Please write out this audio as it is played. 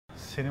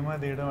Cinema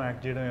తీయడం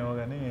act చేయడం ఏమో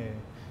కానీ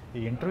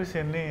ఈ ఇంటర్వ్యూస్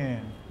అన్నీ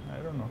I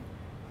don't know.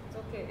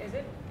 Okay, is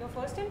it your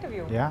first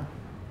interview? Yeah.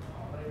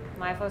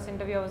 My first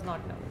interview I was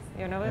not nervous.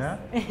 You're nervous?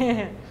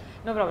 Yeah.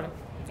 No problem.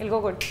 It'll go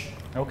good.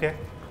 Okay.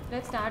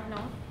 Let's start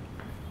now.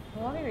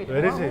 Who are we waiting?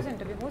 Where is it?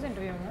 Who's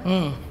interviewing?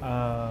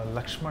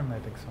 Lakshman,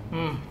 I think so.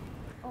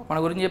 మన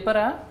గురించి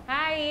చెప్పారా?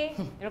 Hi,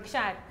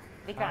 Rukshat.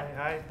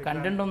 Hi.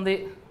 Content ఉంది,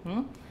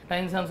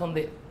 time sense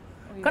ఉంది,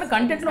 కానీ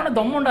కంటెంట్లోనే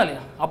దమ్ము ఉండాలి.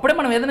 అప్పుడే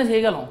మనం ఏదైనా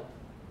చేయగలం,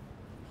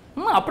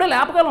 అప్పుడే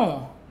లేపగలం.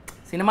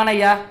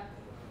 సినిమానయ్యా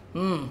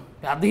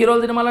పెద్ద హీరోల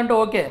సినిమాలు అంటే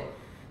ఓకే,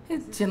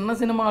 చిన్న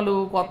సినిమాలు,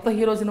 కొత్త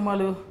హీరో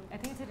సినిమాలు. I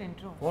think it's an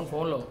intro.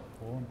 ఫోన్లో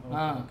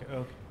Okay.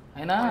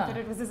 అయినా I thought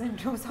it was his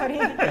intro. Sorry.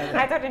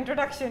 I thought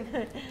introduction.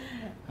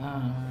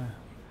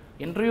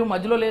 Interview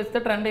మధ్యలో లేస్తే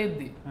ట్రెండ్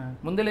అయ్యిద్ది,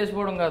 ముందే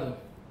లేచిపోవడం కాదు.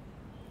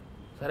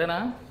 సరేనా?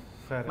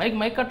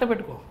 మైక్ కట్ట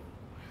పెట్టుకో,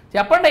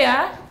 చెప్పండి అయ్యా.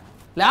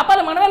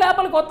 లేపాలి, మనమే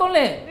లేపాలి. కొత్త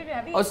వాళ్ళే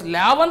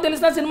లేవని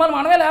తెలిసిన సినిమాలు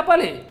మనమే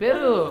లేపాలి.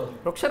 పేరు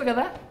రుక్షర్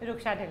కదా?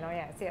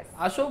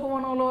 అశోక్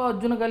వనంలో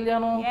అర్జున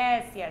కళ్యాణం.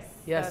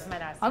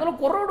 అందులో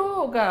కుర్రోడు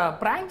ఒక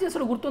ప్రాంక్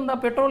చేశాడు, గుర్తుందా?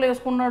 పెట్రోల్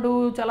వేసుకున్నాడు,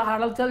 చాలా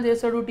హడల్చల్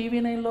చేశాడు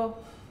టీవీ 9లో.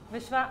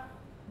 విశ్వ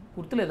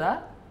గుర్తులేదా?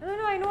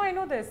 I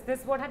know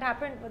this what had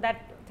happened, that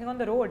thing on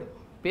the road.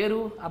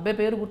 పేరు అబ్బాయి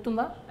పేరు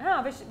గుర్తుందా?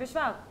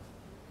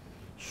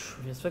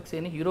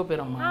 విశ్వక్సేని హీరో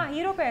పేరు అమ్మా.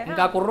 హీరో పేరు.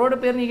 ఇంకా కుర్రోడు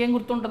పేరు నీకేం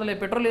గుర్తుంటుందిలే,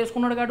 పెట్రోల్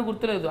వేసుకున్నాడు కాబట్టి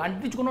గుర్తులేదు,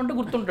 అంటించుకున్నట్టు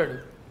గుర్తుంటాడు.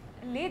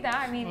 లేదా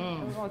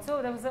also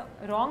there was a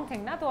wrong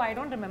thing na, so I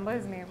don't remember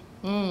his name.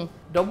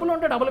 డబ్బులు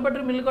ఉంటే డబుల్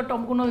బెడ్రూమ్ ఇల్లు కట్టి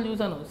అమ్ముకున్న వాళ్ళు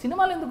చూశాను.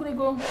 సినిమాలు ఎందుకు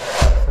నీకు?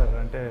 సార్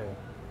అంటే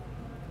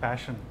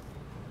ప్యాషన్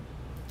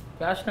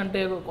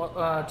అంటే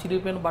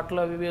చిరిగిపోయిన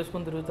బట్టలు అవి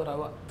వేసుకొని తిరుగుతారు.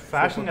 అవా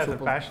ఫ్యాషన్ కాదు,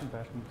 ప్యాషన్.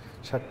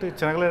 షర్ట్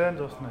చినగలేదని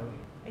చూస్తున్నారు.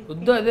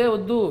 వద్దు, అదే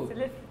వద్దు.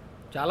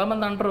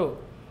 చాలామంది అంటారు,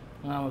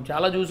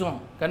 చాలా చూసాం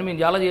కానీ మేము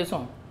చాలా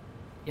చేసాం.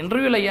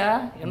 ఇంటర్వ్యూలు అయ్యా,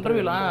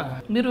 ఇంటర్వ్యూలా.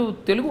 మీరు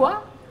తెలుగువా?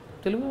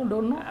 Telugu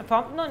don't know?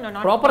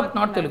 Proper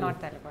not Telugu.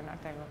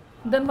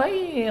 Then why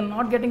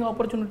not getting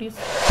opportunities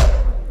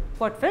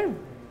for film?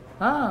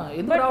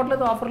 ఎందుకు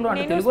రావట్లేదు ఆఫర్లు?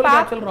 అంటే తెలుగులో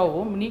యాక్చువల్ రావు,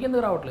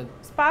 నీకెందుకు రావట్లేదు?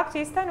 స్పార్క్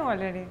చేస్తాను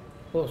ఆల్రెడీ.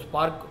 ఓ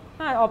స్పార్క్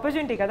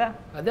ఆపర్చునిటీ కదా,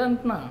 అదే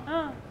అంటున్నా.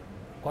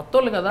 కొత్త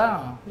వాళ్ళు కదా.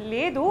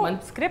 లేదు,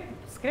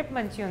 స్క్రిప్ట్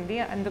మంచి ఉంది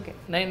అందుకే.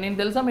 నేను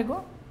తెలుసా మీకు?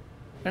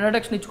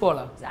 Introduction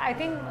ఇచ్చుకోవాలా? I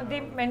think they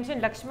mention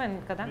Laxman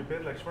కదా. మీ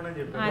పేరు లక్ష్మణ్ అని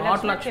చెప్పారు.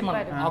 Not Laxman,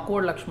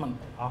 awkward Laxman.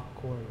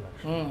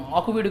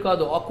 ఆకువీడు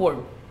కాదు,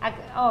 awkward.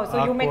 So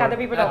you make other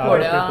people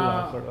awkward.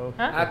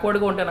 Awkward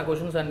గా ఉంటాయి నా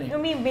క్వశ్చన్స్ అన్ని. You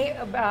mean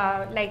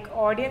like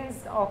audience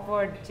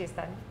awkward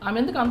చేస్తాను. ఆమె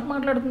ఎందుకు అంత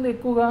మాట్లాడుతుంది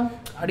ఎక్కువగా?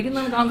 అడిగిన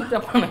దానికి ఆన్సర్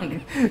చెప్పానండి.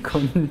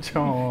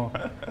 కొంచెం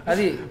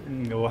అది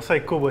వస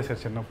ఎక్కువ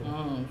పోసారు చిన్నప్పుడు.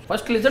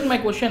 First listen my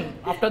question,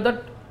 after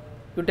that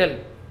you tell.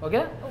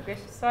 Okay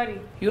sorry.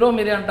 Hero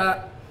మీరే అంట,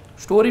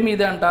 స్టోరీ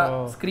మీదే అంట,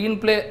 స్క్రీన్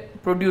ప్లే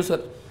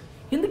ప్రొడ్యూసర్.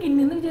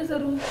 ఎందుకు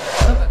చేశారు?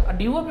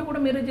 డిఓపి కూడా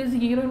మీరే చేసి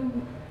హీరోయిన్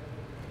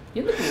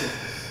ఎందుకు?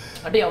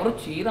 అంటే ఎవరు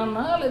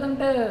చీరన్నా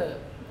లేదంటే?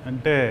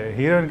 అంటే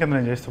హీరోయిన్ కింద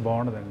నేను చేస్తే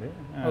బాగుండదండి.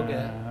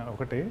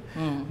 ఒకటి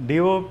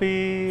డిఓపి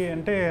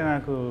అంటే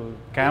నాకు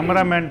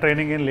కెమెరామ్యాన్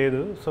ట్రైనింగ్ ఏం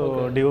లేదు, సో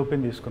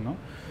డిఓపిని తీసుకున్నాం.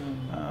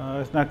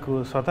 నాకు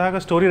స్వతహాగా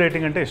స్టోరీ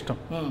రైటింగ్ అంటే ఇష్టం,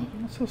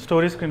 సో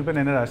స్టోరీ స్క్రీన్ పై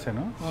నేనే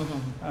రాశాను.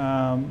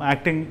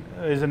 Acting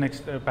is a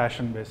next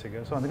passion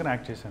బేసిక్గా, సో అందుకని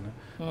యాక్ట్ చేశాను.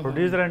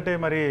 ప్రొడ్యూసర్ అంటే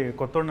మరి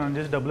కొత్త నన్ను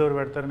చేసి డబ్బులు ఎవరు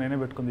పెడతారు, నేనే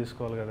పెట్టుకుని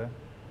తీసుకోవాలి కదా,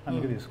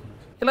 అందుకే తీసుకున్నాను.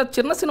 ఇలా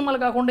చిన్న సినిమాలు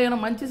కాకుండా ఏమైనా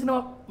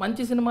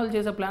మంచి సినిమాలు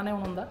చేసే ప్లాన్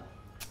ఏమైనా ఉందా?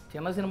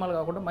 చిన్న సినిమాలు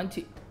కాకుండా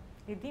మంచి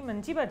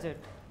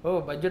బడ్జెట్.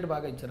 బడ్జెట్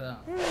బాగా ఇచ్చారా?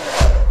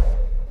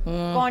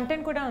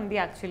 కాంటెంట్ కూడా ఉంది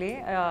actually,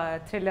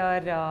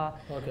 thriller,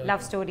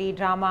 love story,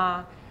 drama,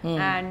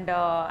 and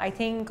I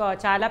think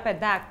చాలా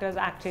పెద్ద యాక్టర్స్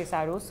యాక్ట్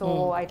చేశారు. సో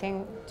ఐ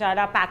థింక్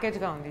చాలా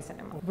ప్యాకేజ్గా ఉంది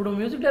సినిమా. ఇప్పుడు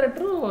మ్యూజిక్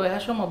డైరెక్టర్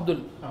యాషమ్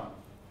అబ్దుల్.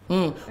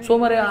 సో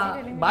మరి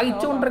బాగా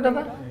ఇచ్చే ఉంటారు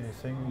కదా.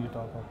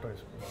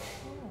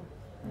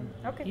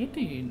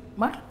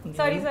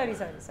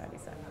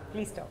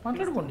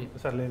 మాట్లాడుకోండి.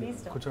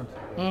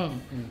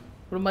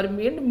 ఇప్పుడు మరి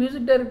ఏంటి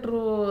మ్యూజిక్ డైరెక్టర్,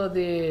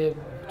 అది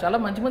చాలా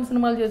మంచి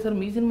సినిమాలు చేశారు.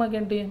 మీ సినిమాకి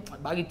ఏంటి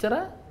బాగా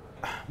ఇచ్చారా?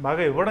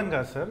 బాగా ఇవ్వడం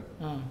కాదు సార్,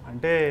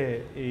 అంటే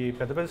ఈ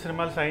పెద్ద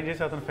సినిమాలు సైన్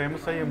చేసి అతను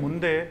ఫేమస్ అయ్యే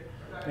ముందే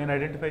నేను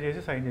ఐడెంటిఫై చేసి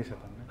సైన్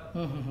చేసేదాన్ని.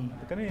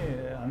 కానీ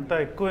అంత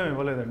ఎక్కువ ఏమి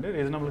ఇవ్వలేదండి,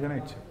 రీజనబుల్గానే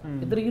ఇచ్చాను.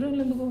 ఇద్దరు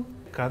హీరోయిన్లు ఎందుకు?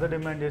 కథ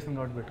డిమాండ్ చేసింది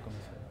కాబట్టి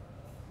పెట్టుకున్నాను సార్.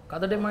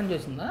 కథ డిమాండ్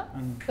చేసిందా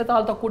లేదా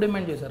వాళ్ళు తక్కువ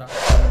డిమాండ్ చేశారా?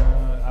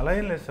 అలా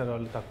ఏం లేదు సార్,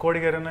 వాళ్ళు తక్కువ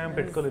అడిగారని ఏం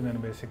పెట్టుకోలేదు.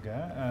 నేను బేసిక్గా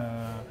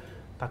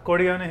తక్కువ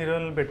అడిగానే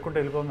హీరోయిన్లు పెట్టుకుంటూ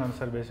వెళ్ళిపోతున్నాను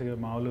సార్. బేసిక్గా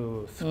మామూలు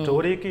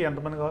స్టోరీకి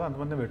ఎంతమంది కావాలో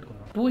అంతమంది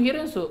పెట్టుకున్నాను. 2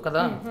 హీరోయిన్స్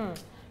కదా.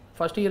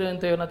 ఫస్ట్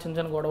హీరోయిన్తో ఏమైనా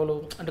చిన్న గొడవలు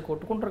అంటే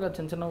కొట్టుకుంటారు కదా,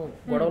 చిన్న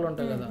గొడవలు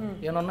ఉంటాయి కదా,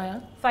 ఏమైనా ఉన్నాయా?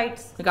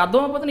 ఫైట్స్. నీకు అర్థం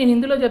అయిపోతే నేను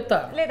హిందీలో చెప్తా.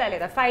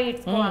 లేదా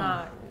ఫైట్స్,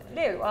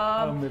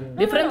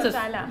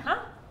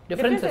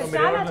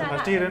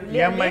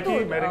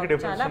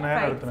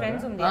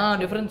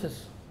 డిఫరెన్సెస్.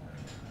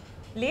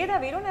 లేదా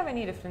we don't have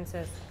any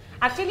differences.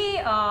 Actually,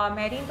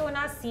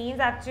 Marine-tona scenes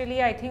actually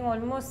I think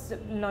almost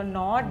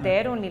not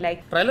there only,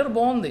 like. Trailer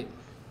బాగుంది.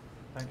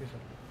 Thank you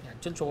sir.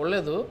 యాక్చువల్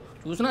చూడలేదు,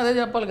 చూసినా అదే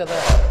చెప్పాలి కదా,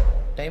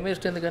 టైం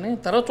వేస్ట్ ఎందుకని.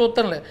 తర్వాత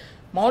చూస్తానులే.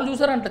 మామూలు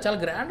చూసారంట, చాలా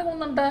గ్రాండ్గా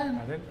ఉందంట.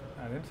 అదే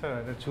అదే సార్,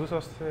 అదే చూసి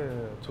వస్తే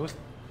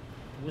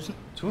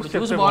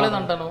చూసి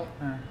బాగాలేదంటాను,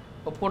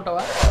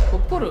 ఒప్పుకుంటావా?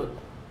 ఒప్పుకోరు,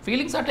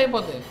 ఫీలింగ్స్ హట్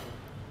అయిపోతాయి.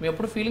 మేము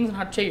ఎప్పుడు ఫీలింగ్స్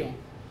హట్ చెయ్యం.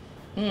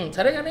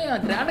 సరే కానీ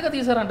గ్రాండ్గా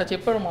తీసారంట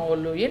చెప్పాడు మా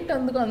వాళ్ళు. ఏంటి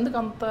అందుకు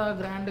అంత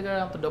గ్రాండ్గా,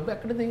 అంత డబ్బు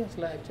ఎక్కడిది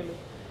అసలు? యాక్చువల్లీ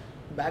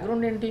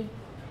బ్యాక్గ్రౌండ్ ఏంటి?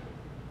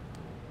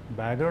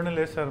 బ్యాక్గ్రౌండ్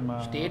లేదు సార్. మా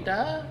స్టేటా,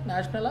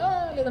 నేషనలా,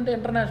 లేదంటే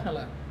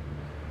ఇంటర్నేషనలా?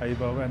 అయ్యి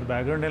బాబు, అంత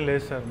బ్యాక్గ్రౌండ్ ఏం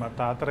లేదు సార్. మా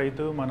తాత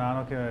రైతు, మా నాన్న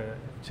ఒక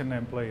చిన్న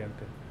ఎంప్లాయీ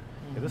అంతే.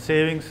 ఏదో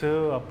సేవింగ్స్,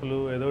 అప్పులు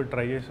ఏదో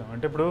ట్రై చేసాం.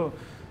 అంటే ఇప్పుడు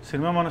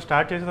సినిమా మనం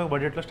స్టార్ట్ చేసేది ఒక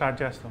బడ్జెట్లో స్టార్ట్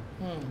చేస్తాం,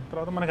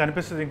 తర్వాత మనకు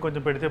అనిపిస్తుంది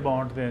ఇంకొంచెం పెడితే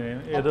బాగుంటుంది అని.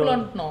 ఏదో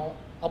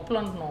అప్పులు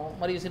అంటున్నావు,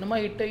 మరి ఈ సినిమా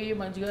హిట్ అయ్యి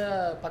మంచిగా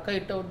పక్క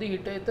హిట్ అవుద్ది,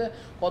 హిట్ అయితే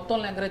కొత్త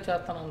వాళ్ళని ఎంకరేజ్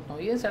చేస్తాను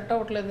అంటున్నావు, ఏం సెట్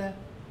అవ్వట్లేదే.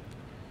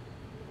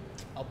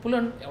 అప్పులు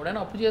ఎవడైనా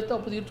అప్పు చేస్తే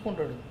అప్పు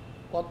తీర్చుకుంటాడు,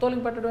 కొత్త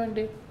వాళ్ళకి పెట్టడం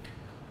ఏంటి?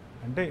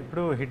 అంటే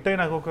ఇప్పుడు హిట్ అయి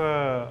నాకు ఒక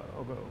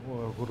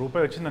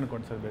రూపాయి వచ్చింది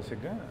అనుకోండి సార్,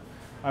 బేసిక్గా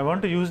I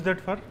want use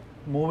that for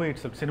movie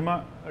it's, cinema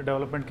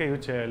డెవలప్మెంట్కే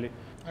use చేయాలి.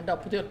 అంటే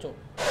అప్పు తీర్చవు?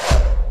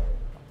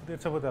 అప్పు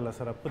తీర్చకపోతే అలా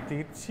సార్, అప్పు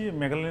తీర్చి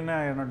మిగిలిన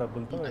ఏమైనా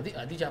డబ్బులతో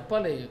అది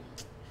చెప్పాలి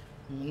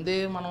ముందే.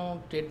 మనం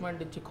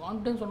స్టేట్మెంట్ ఇచ్చి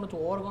కాన్ఫిడెన్స్ ఉండొచ్చు,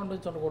 ఓవర్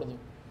కాన్ఫిడెన్స్ ఉండకూడదు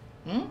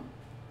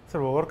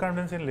సార్. ఓవర్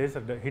కాన్ఫిడెన్స్ ఏం లేదు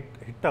సార్,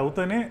 హిట్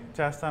అవుతూనే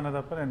చేస్తాను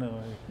తప్ప నేను.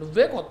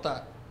 నువ్వే కొత్త,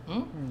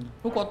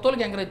 నువ్వు కొత్త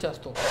వాళ్ళకి ఎంకరేజ్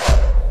చేస్తావు.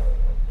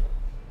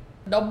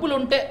 డబ్బులు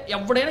ఉంటే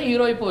ఎవడైనా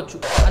హీరో అయిపోవచ్చు,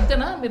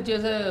 అంతేనా?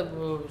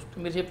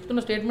 మీరు చెప్తున్న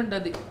స్టేట్మెంట్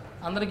అది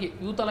అందరికీ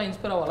యూత్ అలా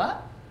ఇన్స్పైర్ అవ్వాలా?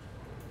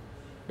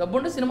 డబ్బు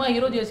ఉంటే సినిమా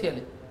హీరో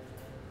చేసేయాలి.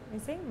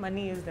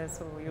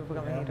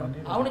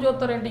 ఆవిడ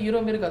చూస్తారంటే హీరో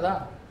మీరు కదా.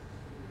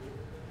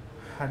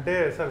 అంటే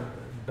సార్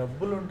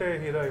డబ్బులు ఉంటే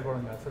హీరో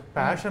అయిపోవడం కాదు సార్,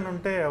 ప్యాషన్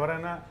ఉంటే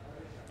ఎవరైనా.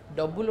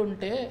 డబ్బులు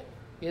ఉంటే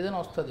ఏదైనా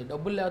వస్తుంది,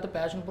 డబ్బులు లేకపోతే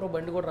ప్యాషన్ ప్రో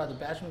బండి కూడా రాదు.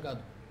 ప్యాషన్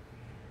కాదు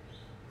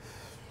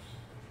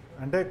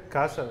అంటే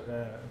కాదు సార్,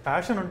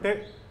 ప్యాషన్ ఉంటే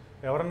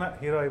ఎవరన్నా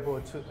హీరో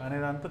అయిపోవచ్చు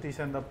అనేదాంతో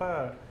తీసాను తప్ప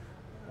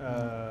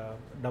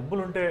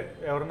డబ్బులు ఉంటే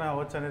ఎవరైనా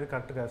అవ్వచ్చు అనేది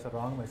కరెక్ట్ కాదు సార్,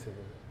 రాంగ్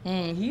మెసేజ్.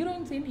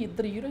 హీరోయిన్స్ ఏంటి,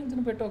 ఇద్దరు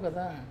హీరోయిన్స్ని పెట్టావు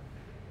కదా.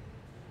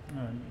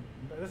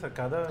 అదే సార్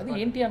కథ అది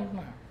ఏంటి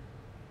అంటున్నా,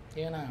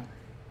 ఏమైనా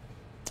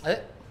అదే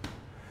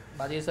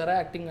బాగా చేశారా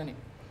యాక్టింగ్ అని?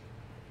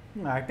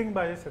 యాక్టింగ్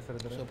బాగా చేశారు సార్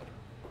ఇద్దరు. సూపర్.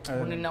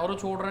 నిన్న ఎవరు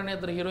చూడరని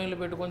ఇద్దరు హీరోయిన్లు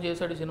పెట్టుకొని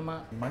చేశాడు సినిమా.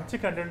 మంచి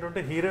కంటెంట్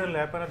ఉంటే హీరోయిన్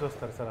లేకపోయినా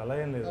చూస్తారు సార్, అలా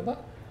ఏం లేదు కదా.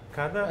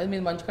 అది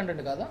మీది మంచి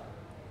కంటెంట్ కాదా?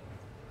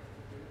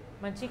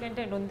 మంచి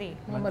కంటెంట్ ఉంది,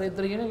 మరి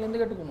ఇద్దరు హీరోయిన్లు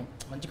ఎందుకు పెట్టుకున్నాం?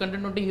 మంచి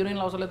కంటెంట్ ఉంటే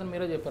హీరోయిన్లు అవసరం లేదని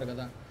మీరే చెప్పారు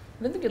కదా.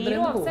 ఎందుకు ఇద్దరు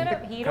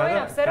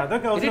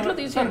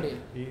తీసేయండి.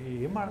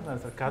 ఏం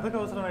మాట్లాడుతున్నారు సార్, కథకు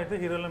అవసరం అయితే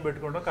హీరోలను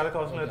పెట్టుకుంటాం, కథకు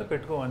అవసరం అయితే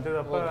పెట్టుకోం అంతే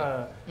తప్ప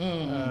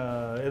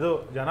ఏదో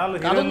జనాలు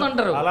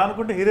అంటారు అలా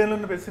అనుకుంటే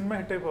హీరోయిన్లను పెట్టి సినిమా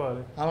హిట్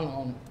అయిపోవాలి. అవును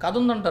అవును, కథ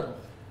ఉందంటారు.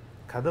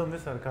 కథ ఉంది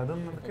సార్, కథ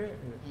ఉందంటే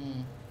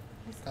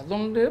కథ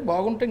ఉంటే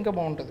బాగుంటే ఇంకా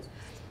బాగుంటుంది.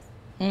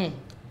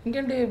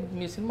 ఇంకేంటి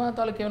మీ సినిమా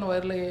తాలూకు ఏమైనా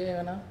వైరల్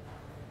అయ్యేమైనా?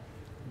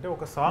 అంటే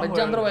ఒక సాంగ్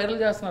అందరూ వైరల్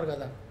చేస్తున్నారు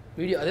కదా,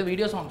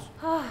 వీడియో సాంగ్స్.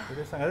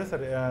 అదే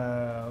సార్,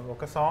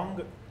 ఒక సాంగ్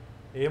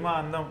ఏమా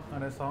అందం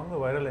అనే సాంగ్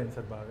వైరల్ అయింది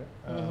సార్ బాగా.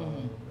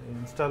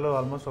 ఇన్స్టాలో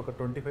ఆల్మోస్ట్ ఒక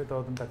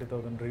 25,000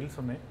 30,000 రీల్స్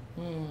ఉన్నాయి,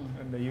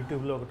 అండ్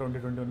యూట్యూబ్లో ఒక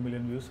 20-21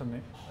 మిలియన్ వ్యూస్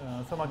ఉన్నాయి.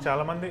 సో మాకు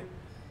చాలామంది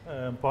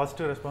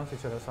పాజిటివ్ రెస్పాన్స్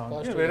ఇచ్చారు ఆ సాంగ్.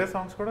 వేరే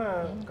సాంగ్స్ కూడా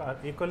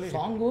ఈక్వల్లీ.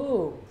 సాంగ్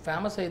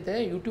ఫేమస్ అయితే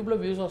యూట్యూబ్లో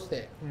వ్యూస్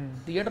వస్తాయి,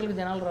 థియేటర్లకు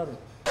జనాలు రారు,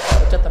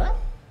 వచ్చేస్తారా?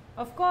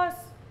 Of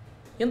course.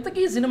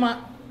 ఇంతకీ సినిమా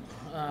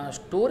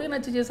స్టోరీ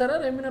నచ్చి చేశారా,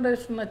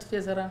 రెమ్యూనరేషన్ నచ్చి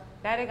చేశారా?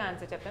 డైరెక్ట్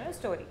ఆన్సర్ చెప్తాను,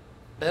 స్టోరీ.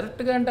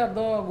 డైరెక్ట్గా అంటే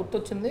అర్థం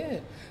గుర్తొచ్చింది.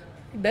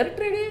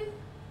 డైరెక్టర్ ఏడి,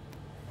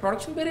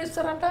 ప్రొడక్షన్ పేరు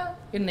వేస్తారంట.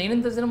 నేను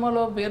ఇంత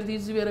సినిమాలో పేరు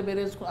తీసి వేరే పేరు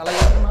వేసుకుని అలా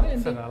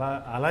వేసుకున్నాను.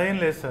 అలా ఏం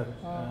లేదు సార్,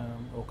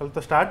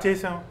 ఒకరితో స్టార్ట్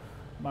చేసాం,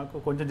 మాకు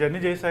కొంచెం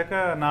జర్నీ చేశాక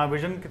నా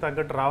విజన్కి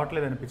తగ్గట్టు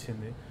రావట్లేదు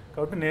అనిపించింది,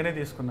 కాబట్టి నేనే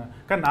తీసుకున్నా.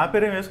 కానీ నా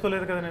పేరేం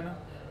వేసుకోలేదు కదా, నేను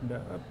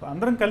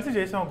అందరం కలిసి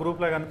చేసాం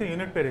గ్రూప్ లాగా, కనుక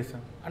యూనిట్ పేరు వేసాం.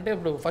 అంటే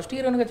ఇప్పుడు ఫస్ట్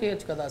హీరోయిన్గా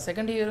చేయొచ్చు కదా,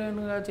 సెకండ్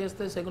హీరోయిన్గా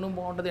చేస్తే సెకండ్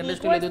బాగుంటుంది,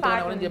 ఇండస్ట్రీలో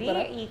ఎదుగుతామని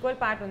చెప్పారా? ఈక్వల్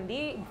పార్ట్ ఉంది,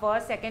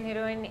 ఫస్ట్ సెకండ్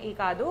హీరోయిన్ ఈ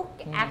కాదు,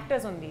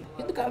 యాక్టర్స్ ఉంది.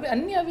 ఎందుకు అవి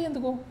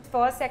ఎందుకు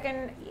ఫస్ట్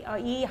సెకండ్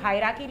ఈ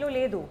హైరాకీలో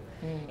లేదు.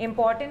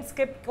 ఇంపార్టెంట్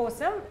స్క్రిప్ట్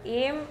కోసం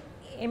ఏం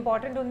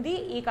ఇంపార్టెంట్ ఉంది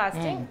ఈ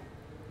కాస్టింగ్,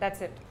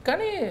 దట్స్ ఇట్.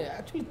 కానీ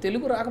యాక్చువల్లీ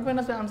తెలుగు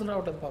రాకపోయినా ఛాన్స్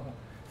రావట్లేదు పాపం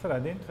సార్.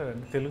 అదేంటి సార్,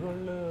 తెలుగు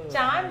వాళ్ళు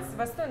ఛాన్స్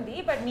వస్తుంది,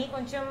 బట్ మీ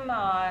కొంచెం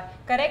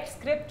కరెక్ట్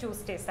స్క్రిప్ట్ చూస్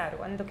చేస్తారు,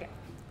 అందుకే.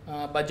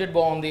 బడ్జెట్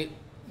బాగుంది,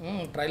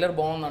 ట్రైలర్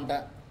బాగుందంట,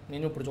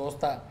 నేను ఇప్పుడు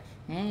చూస్తా,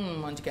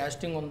 మంచి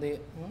క్యాస్టింగ్ ఉంది,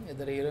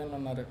 ఇద్దరు హీరోయిన్లు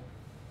ఉన్నారు,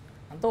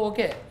 అంతా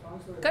ఓకే.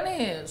 కానీ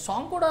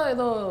సాంగ్ కూడా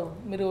ఏదో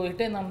మీరు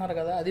హిట్ అయింది అంటున్నారు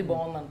కదా, అది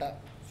బాగుందంట,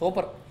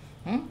 సూపర్,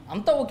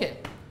 అంతా ఓకే.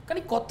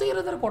 కానీ కొత్త హీరో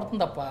దగ్గర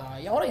కొడుతుంది తప్ప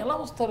ఎవరు ఎలా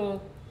వస్తారు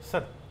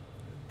సార్?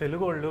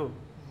 తెలుగు వాళ్ళు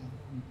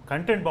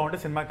కంటెంట్ బాగుంటే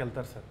సినిమాకి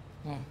వెళ్తారు సార్.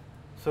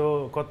 సో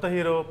కొత్త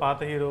హీరో, పాత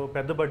హీరో,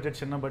 పెద్ద బడ్జెట్,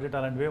 చిన్న బడ్జెట్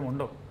అలాంటివి ఏమి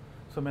ఉండవు.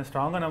 సో మేము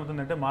స్ట్రాంగ్గా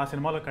నమ్ముతుందంటే మా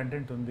సినిమాలో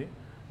కంటెంట్ ఉంది,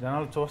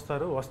 జనాలు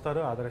చూస్తారు,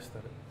 వస్తారు,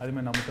 ఆదరిస్తారు, అది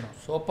మేము నమ్ముతున్నాం.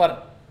 సూపర్.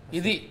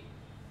 ఇది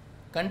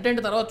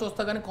కంటెంట్ తర్వాత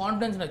చూస్తా, కానీ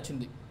కాన్ఫిడెన్స్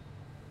నచ్చింది,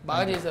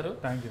 బాగా చేశారు.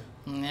 Thank you.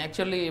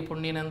 యాక్చువల్లీ ఇప్పుడు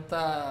నేను ఎంత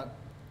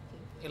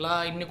ఇలా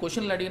ఇన్ని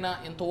క్వశ్చన్లు అడిగినా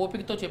ఎంత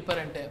ఓపికతో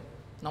చెప్పారంటే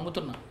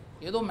నమ్ముతున్నా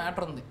ఏదో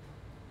మ్యాటర్ ఉంది.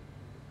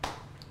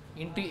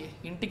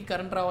 ఇంటికి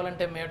కరెంట్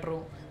రావాలంటే మ్యాటరు,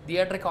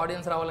 థియేటర్కి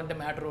ఆడియన్స్ రావాలంటే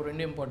మ్యాటరు,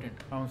 రెండు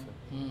ఇంపార్టెంట్. అవును సార్.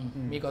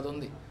 మీకు అది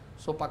ఉంది.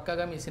 సో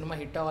పక్కాగా మీ సినిమా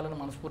హిట్ అవ్వాలని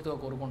మనస్ఫూర్తిగా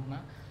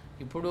కోరుకుంటున్నా.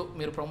 ఇప్పుడు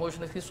మీరు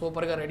ప్రమోషన్స్కి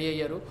సూపర్గా రెడీ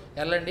అయ్యారు,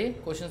 వెళ్ళండి,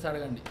 క్వశ్చన్స్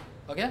అడగండి.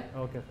 Okay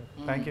okay sir,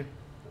 thank you.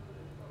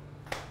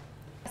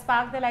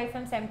 Spark the life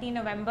from 17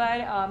 November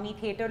మీ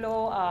థియేటర్లో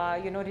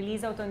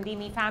రిలీజ్ అవుతుంది.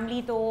 మీ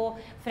ఫ్యామిలీతో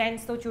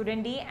ఫ్రెండ్స్తో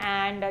చూడండి.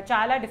 అండ్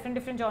చాలా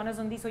డిఫరెంట్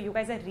జానర్స్ ఉంది. So you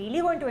guys are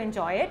really going to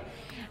enjoy it.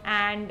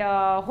 And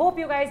hope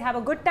you guys have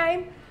a good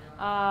time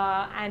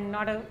and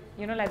not a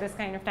like this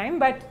kind of time,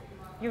 but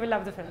you will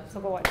love the film, so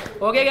go watch it.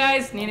 Okay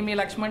guys, నేను మీ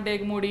లక్ష్మణ్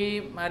టేకుముడి.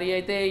 మరి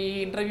అయితే ఈ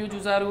interview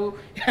చూసారు,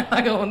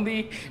 ఎలాగా ఉంది,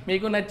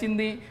 మీకు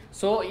నచ్చింది?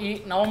 So ఈ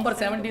November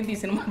 17th ఈ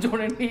సినిమా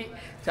చూడండి,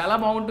 చాలా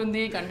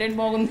బాగుంటుంది, కంటెంట్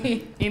బాగుంది,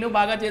 నేను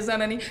బాగా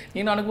చేశానని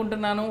నేను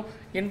అనుకుంటున్నాను.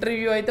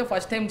 ఇంటర్వ్యూ అయితే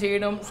ఫస్ట్ టైం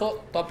చేయడం, సో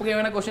తప్పుగా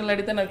ఏమైనా క్వశ్చన్లు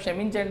అడిగితే నాకు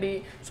క్షమించండి.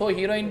 సో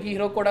హీరోయిన్కి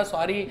హీరో కూడా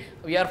సారీ,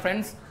 వీఆర్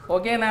ఫ్రెండ్స్.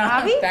 ఓకేనా?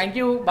 Thank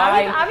you,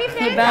 bye.